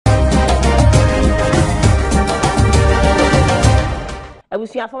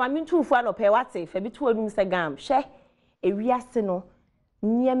Abusua for my two for no pay what say fa bi to anum se gam hwe ewiase no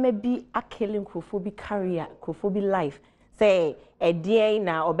niema bi akele nkrofobi career nkrofobi life say edie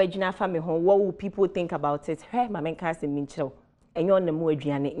na obegyina fa me ho what will people think about it hey ma men kan se minchiro enyo na mu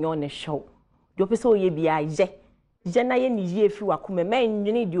aduane enyo na show do pese oye bia je na ye ni ye fi wakoma men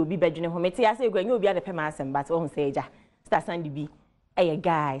nwene di obi bedwene ho mete ya say ego enyo obi ade pe ma asem but o say eja star sandy bi eye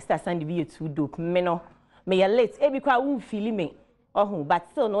guy star sandy bi too dope me no me ya late e bi kwa won feel me oh but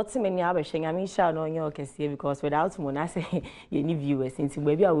still not many abehwe nyame sha no onye okese because without mo na say ye ni viewers nti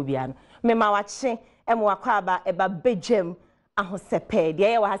gba bi a obi ano me ma wache e mo akwa aba e ba bejem Ahosepe de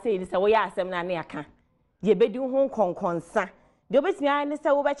ye wa say ni say wo ya asem na na yaka de bedi ho konkonsa de obetimi an ni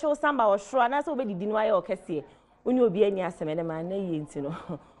say wo be che samba wo hro na say wo be didi no aye okese oni obi ani asem de ma na ye nti no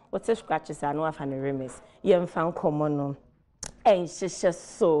what scratches are no afa ne remes ye mfa nkomo no en hyehyɛ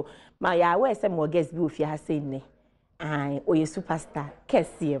so ma ya we say mo guest bi ofi ha say ni ai oye superstar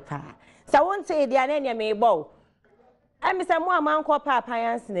kesi pa sa won say dia na nya me bo ami say mo amanko papa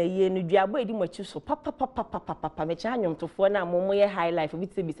yanse na ye no duabo edi mochi so papa me cha anwomtofo na mo ye high life bi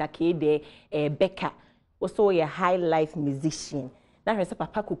te bisa ke de beka wo so ye high life musician na hwese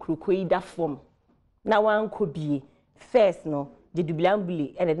papa kokroko yi da form na wanko bie first no de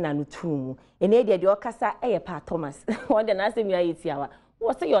dublambuli ene de na no tumu ene de okasa pa Thomas won de na say me ayeti awa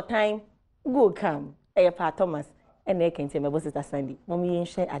wo say your time go come pa Thomas and I can tell my boss is Sandy. Mommy ain't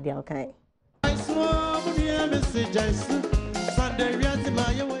share at the alkain.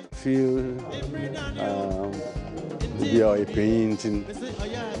 Feel we are painting,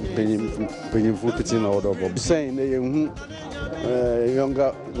 painful pitching out of saying the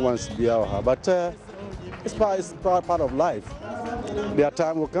younger ones be our, but it's part of life. Their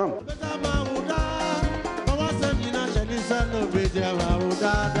time will come.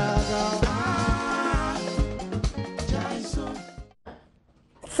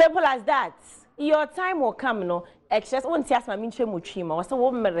 Simple as that. Your time will come, no. Excess won't see as my minche muchima or so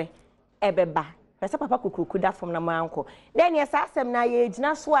womere ebeba. Pesa papa kukuda from na manko. Then yes, asem na ye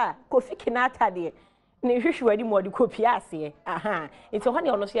jina swa kofi kinata de. Ni hwehwe wadi mo de kopiase. Aha. It's honey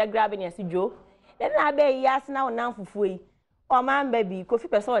ono so ya grabbing yasi jo. Then na be yas na onam fufu yi. O man baby kofi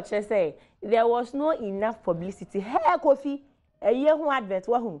pesa o kire say there was no enough publicity. Hey kofi, eye ho advert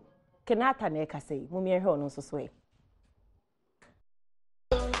wa hu. Kinata na e ka say. Mo me hwe ono so so e.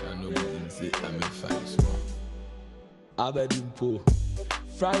 I'm in fight. Abedimpo.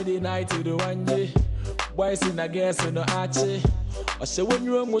 Friday night to the one day. Boys in a guess in the archie. I say when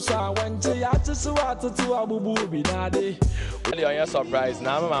you almost saw one day, I just saw to Abu be nade. Really on your surprise.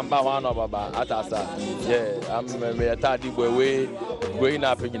 Now I'm about one of about Atasa. Yeah, I'm a tardy boy growing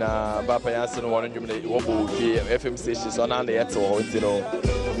up in a Papa Yanson 100 FM stations on the Eto, you know.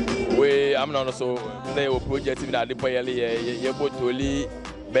 I'm not so they were projecting that the boy you put to leave.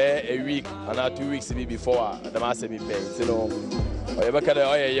 A week and 2 weeks before the master be paid. You know, but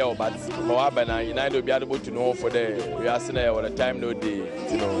United will be able to know for the reason or the time no day.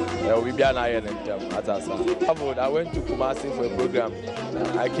 You know, we be an iron at us. I went to Kumasi for a program.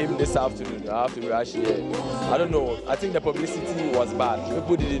 I came this afternoon. I have to rush here. I don't know. I think the publicity was bad.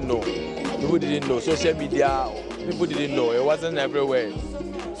 People didn't know. People didn't know. Social media, people didn't know. It wasn't everywhere.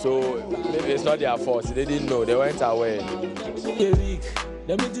 So maybe it's not their fault. They didn't know. They went away.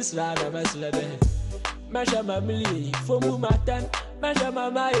 Let me just ride a mess like that. Masha Mamili, for Mumatan, Masha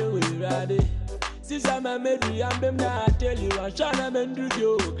Mama, you will ride it. Since I'm a Mary, I'm not tell you, I'm trying to do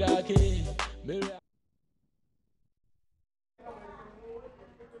your kaki.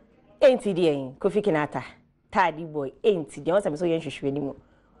 Ain't it, Kofi Kinata, tidy boy, ain't it? I'm so young, she anymore.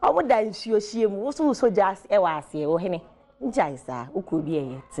 I would dance your shame, also so just a was here, or Henny. Jaisa, who could be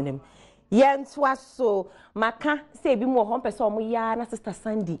a to Yens was so, Maka, say be more home person, my yana sister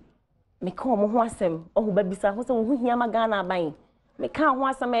Sandy. Me come wasem, oh, baby, sir, who hear my gun buying. Me can't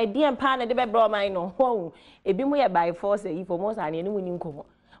want some idea and pan at the bed, bro, mine, oh, it be more by force, if for most I knew winning cover.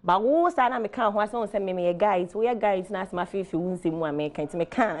 But who sana me can't want some send me a guide, we are guides, and ask my faith, you won't see more making to me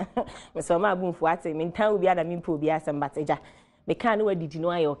can. Me so my boom for what I mean, town will be at a mean pool, be as some battaja. Me can't know did you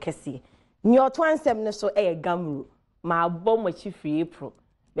know your Cassie. Your twain so a gum, my bomb with you free April.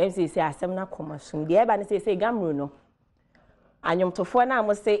 Then say asem na koma sum de eba ne say gamru no anyomtofo na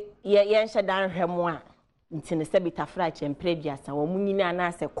mo say ye nhye dan hwemo a nti ne se bitafra chempredua sa wo munyina na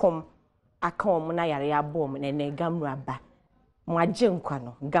ase kom aka wo na yare abom na ne gamru aba mo agye nkwa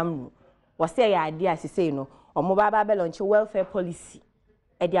no gamru wo say ya ade asese no omo baba be launch welfare policy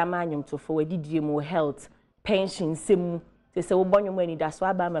e de ama anyomtofo wadidie mu health pension semu se wo bonyo ani da so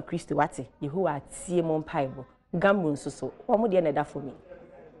aba ma Kristo wate Yehowa tie mo mpaibo gamru nso so wo mo de na da for me.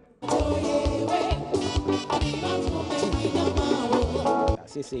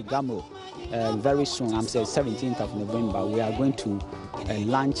 say Gamo, very soon, I'm saying 17th of November, we are going to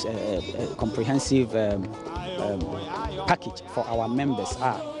launch a comprehensive package for our members.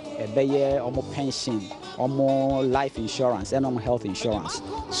 More pension, or more life insurance, and more health insurance,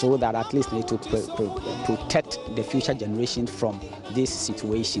 so that at least need to protect the future generation from these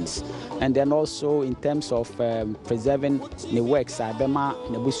situations. And then also in terms of preserving the works, Bema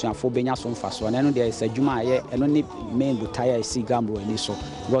Nebusian for Benya Sonfaso, and I know there is a Juma, and only main Butaya is Gamro and so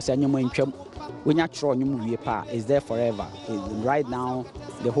because I know when you is there forever. Right now,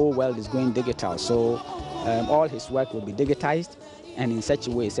 the whole world is going digital, so all his work will be digitized. And in such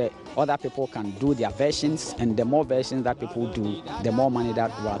a way, say other people can do their versions, and the more versions that people do, the more money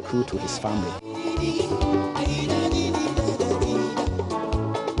that will accrue to his family.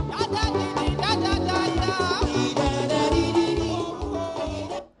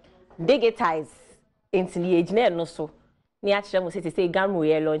 Digitize into the age no so. Ni actually must say Gamu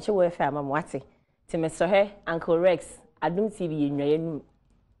ye launch we fa ma mwate. Ti me so he Uncle Rex Adom TV enwa yenu.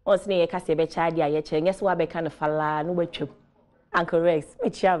 Once ne ye kase be cha dia ye che ngeso wa be kan fala no watwam. Uncle Rex, me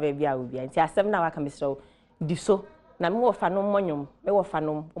chia baby a obi anti asem na waka me so di so na me wo fa no monyom me wo fa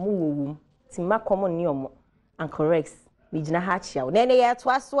no omo wowum ti ma komo ni omo Uncle Rex me gina ha chia wo na ne ye to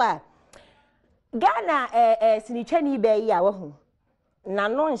aso a Ghana sinichani be yi a wo hu na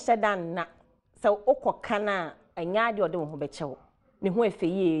no nhyedan na so okoka na anya de ode wo ho be chewo ne ho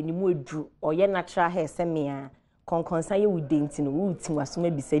efeye ni mu edru oye natural hair semia konkonsa ye wudenti no wuti wasoma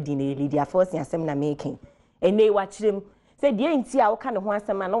bisadi na lady aforce asem na making ene wa kirem say die nti a wo ka ne ho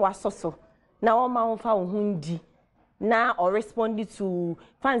asema na wasoso na wo ma wo fa wo hundi na or respond to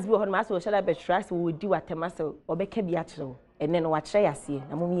fans bi ho na so shall be trust wo di watema so obeka bi a kire ene no wa kire yase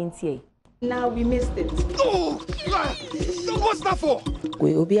na mo yentie. Now we missed it. Oh, what's that for?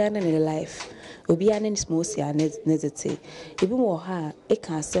 We obiana in life. Obiana in small sia nezete. Ebi mo ha e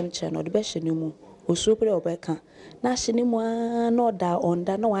kan asem che no de be hye mu. Osupre obeka. Na hye mu no da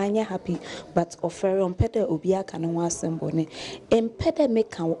onda no anya happy but offer on pede obia kan ho asem bone. Empede me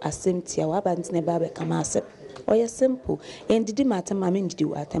kan asem tia wa ba ntine ba be kan asem. Oye simple. En didi matem ma me didi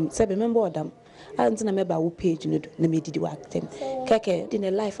watem. Se be member odam. And na meba wo page no na me didi work them keke in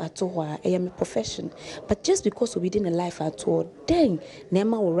a life at all I am a profession but just because we didn't a life at all then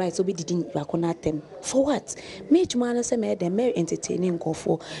nema will right so we didn't work on them for what me juma say me dem me entertaining go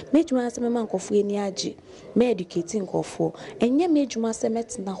for me juma say me man go for ani age me educating go for enye me juma say me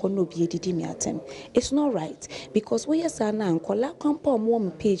na ho no bi didi me atem it's not right because we yes na nkola kwampa mo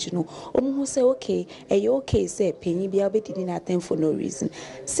me page no omo say okay okay say penyi bia obedidi na atem for no reason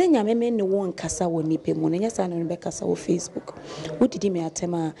say nyame me ne won kasa wo nipe mo nya sa no be kasa wo Facebook wo didi me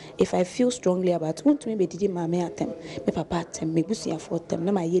atema if I feel strongly about want me be didi ma me atem me papa atem me busia for atem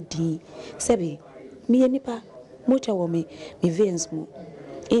na ma ye din sebe me nipa mo cha wo me veins mo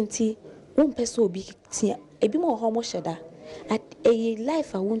enti won person obi tia ebi mo ho mo sheda at a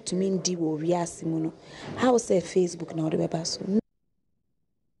life I want to mean di wo wiase mo no how say Facebook na wo be ba so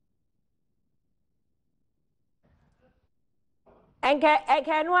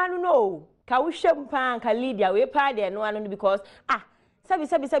enka no anu no ka wo hwem pa ka Lydia we pa de no anu because sabi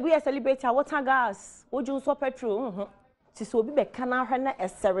we celebrate our water gas wo ju so petrol ti so obi be kana hwa na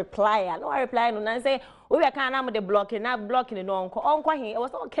ese reply no reply no na say we be kana am the blocking no onko he e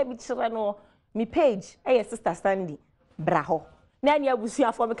was okay bi kire no mi page sister Sandy braho na nya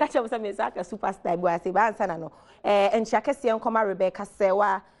busia for me ka chem say me saka superstar bu ase ba ansa na no enchia kese enkoma Rebecca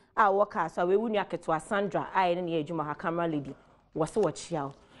sewa a worker so we wunu aketo Sandra ne ne adwuma ha camera lady was so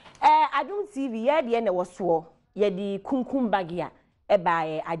chia Adom TV ye de na woso ye di kunkum bagia e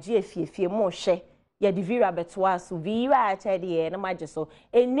ba age efiefie mo hwe ye di vira betoa so vira a che de na maje so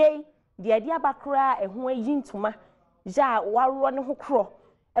enei de ade abakra eho ayintuma ja waro ne ho kro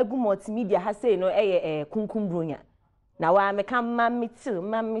egu multimedia ha sei no kunkum bronya na wa me kam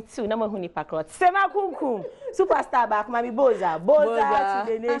mamitu na mahuni pakro sema kunkum superstar back mami boza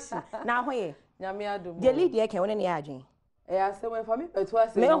to the nation na hoye nyame adom de lead ye ken wona ne adwen say when for me to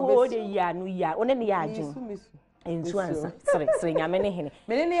ase me ho de ya no ya wona ne ya adwen ensu ansa sere nyame ne hene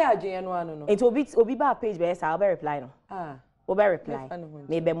me ne ya adwen no anu no enti obi ba page be say I'll reply no obe reply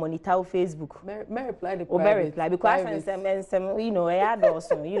me be monitor Facebook me reply the private reply because some you know I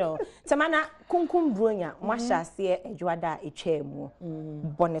also you know semana kunkum bronya mo hyase adwada etwa mu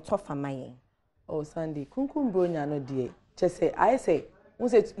boneto famaye Sunday kunkum bronya no de che I say we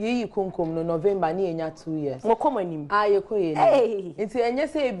say ye kunkum no November ni enya 2 years mo komanim ye koye ni enti enye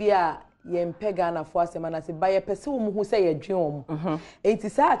say bia ye mpega na fo asema na se ba ye pese wo mu hu say ye dwen wo mu enti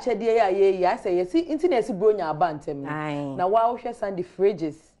sa achede ye ye say ye si enti na si bronya abantem na wa wo hwe Sunday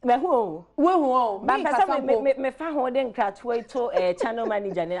fridges Me who? Me kasa me fa ho de nkratoa to channel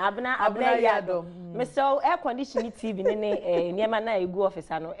manager ne abna Adom. Me so air conditioning TV ne niema na egu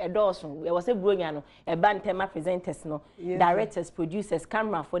officer no edoso e was bronya no e bantema presenters no directors producers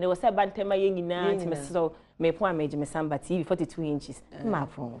camera for ne was bantema ye nyina nti me so me po amage me samba TV 42 inches ma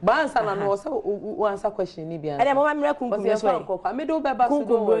fo bansa na no was answer question ni bia ade mo ma mra kunkum so me do be ba so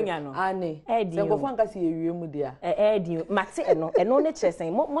do bronya no ane se nkofo anka se yewie mu dia di mate eno ne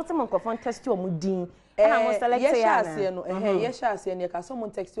kyeresen mo te mo nkofo test o mu din ana mo select ya na yes ase no ka so mo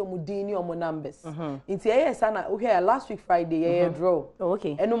text o mu din ni o mo numbers nti yes na we last week Friday draw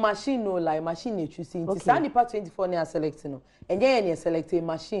okay eno machine no like machine na choose nti sani pa 24 na select no enye na select a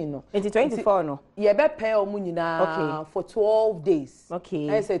machine no nti 24 no ye be pay o mu nyina for 12 days okay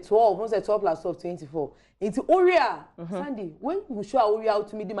I say 12 no say 12 plus 12 24 nti oria Sandy when you show oria out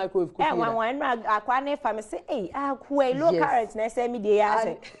to me the microwave coffee one akwa na fa me say akwa low current na say me dey ya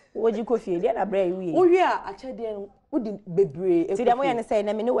say woji coffee dey na bra wi oria achede udi bebre ti dem ya ne say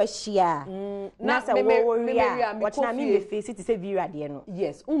na me ne wa hia na say wo oria watch na me be face ti say vira dey no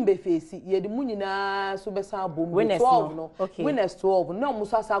yes be face ye de mu nyina so be san bom 12 no winners 12 no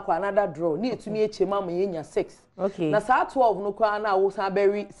muso asa akwa another draw ni etumi echema ma ye nya 6 na sa 12 no kwa na wo san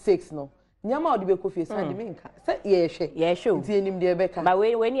bury 6 no nyama odi be kofi Sandy me nka say ye hwe nti enim de be ka ba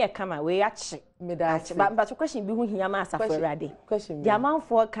we ni e kama we ache me da ache ba question bi hu hia ma asafo rade question the amount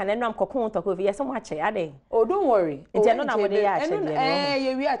for can enam kokon to kofi yes mo ache ade oh don't worry nti no na mo de ya ache de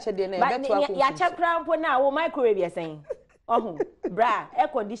ye wi ache de na e beto akon ya ache krampo na wo microwave yesen ohun bra air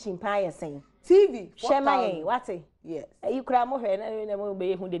condition pan yesen TV shema what yes you kra mo hwe na mo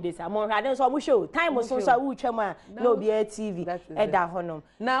be hu de sa mo hade so mo show time so so wu twam a na obi TV e da honom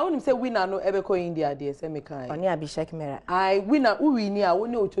na unim say winner no ebe ko India de say me kan oni Abishek Mera I winner u wini a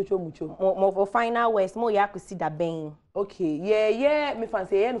woni ochocho mucho mo for final west mo ya kusi da ben okay yeah me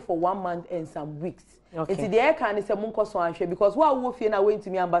fancy here for 1 month and some weeks It's the air can say munko so anhwe because wa wo fie na went to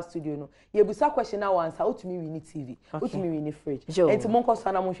me amba studio no ye busa question na answer utumi wini TV utumi wini fridge enti munko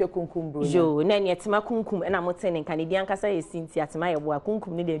so na munhwe kunkum bro jo na ne etima kunkum na mote ne Canadian kasa ye sinti atima ye bo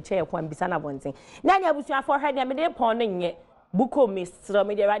kunkum ne de che ye kwa mbisa na bonten na ne abusua for hade me de pon ne nye buko mistro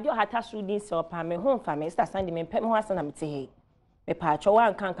me de radio hata shooting so pa me ho fa me Mr. Sandy me pem ho asa na mete he me pa cho wa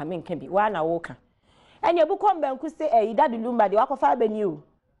nkanka me nka bi wa na wo ka enya buko mbanku se idadu lumba de wakofa bani o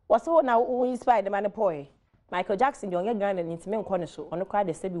waso na wo inspire the man boy Michael Jackson de onye Ghana ni ntime nkɔ ne so ɔno kwa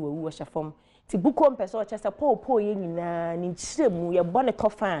de sebi wawu wo hyefom ti buko mpeso o chese po ye nyina ni kyeremu ye bɔ ne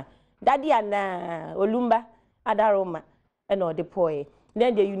tofa dadi ana olumba adaroma ɛna ɔde poe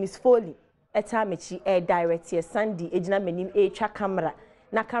then the Eunice Foley eta mechi direct ye Sandy ejina manim twa camera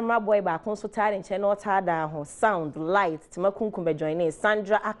na camera boy ba kon so tare nche na ɔta da ho sound light timakunkum be join in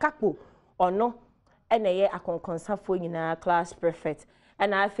Sandra Akakpo ɔno ɛna ye akonkonsafo nyina class prefect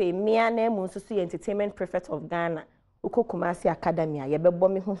and I say me na mu nso so entertainment prefect of Ghana Ukokumasi Academy a ye bebo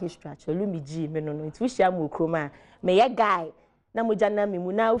me ho history achelu mi gi me no nti hia mu kroma me ye guy na mo jana me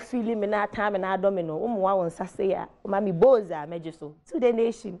mu na feel me na ata me na adom me no wo mo wa won sase ya o ma mi boza meje so to the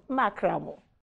nation ma kramo